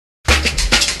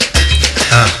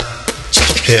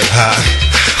hip hop.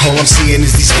 All I'm seeing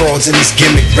is these frauds and these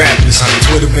gimmick rappers,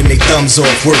 twittering they thumbs off,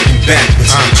 working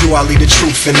backwards. JewAli the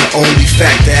truth and the only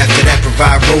factor. After that,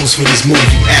 provide roles for these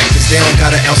movie actors. They don't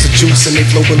got an ounce of juice and they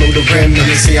flow below the rim. And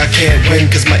they say I can't win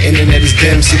cause my internet is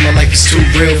dim. See, my life is too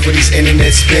real for these internet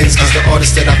spins. Cause the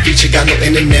artists that I feature got no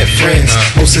internet friends.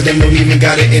 Most of them don't even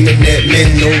got an internet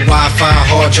min. No Wi-Fi,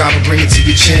 hard drive, or bring it to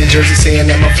your chin. Jersey saying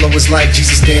that my flow is like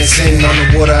Jesus dancing on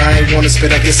the water. I ain't wanna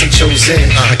spit, I guess I'm chosen.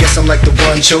 I guess I'm like the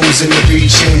one chosen to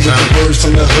reach in with the words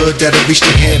from the hood that'll reach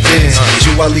the handpins.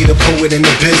 JewAli the poet and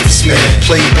the businessman.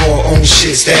 Play ball, own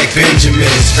shit, stack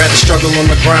Benjamins. Rather struggle on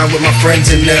the grind with my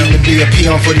friends and them than be a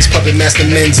peon for these puppet master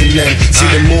men's and them. See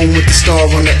the moon with the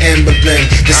star on the emblem.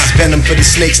 This is venom for the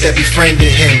snakes that befriended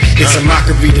him. It's a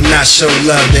mockery to not show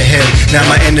love to him. Now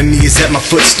my enemy is at my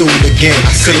footstool again.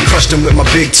 Could've crushed him with my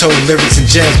big toe lyrics and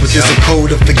gems, but there's a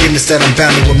code of forgiveness that I'm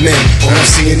bound to amend. All I'm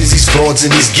seeing is these frauds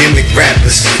and these gimmick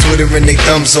rappers, twittering they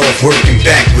thumbs off, working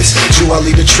backwards.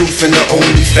 JewAli the truth and the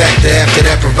only factor. After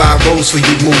that, provide roles for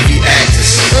you movie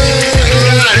actors.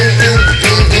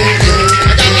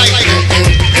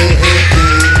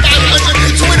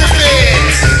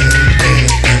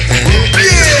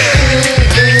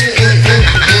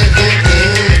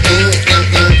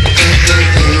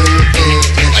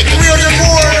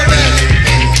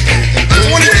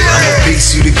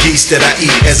 That I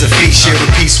eat as a feast, share a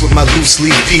piece with my loose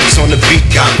leaf peeps on the beat.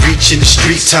 Got reach in the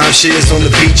streets, time shares on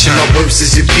the beach, and my words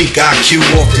is your peak. IQ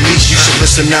off the leash, you should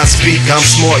listen, not speak. I'm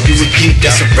smart, you a geek,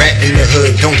 that's a rat in the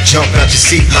hood. Don't jump out your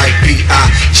seat like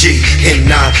B.I.G.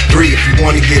 and 9-3. If you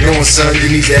wanna get on, son,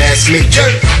 you need to ask me.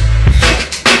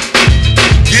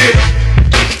 Yeah.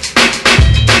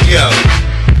 Yo,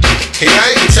 can y'all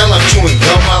even tell I'm chewing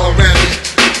gum while I'm rapping?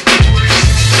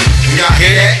 Can y'all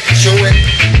hear that? Chewing?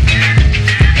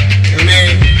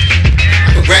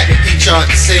 I can rap and eat y'all at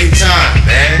the same time,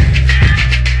 man.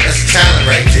 That's the talent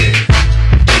right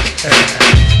there.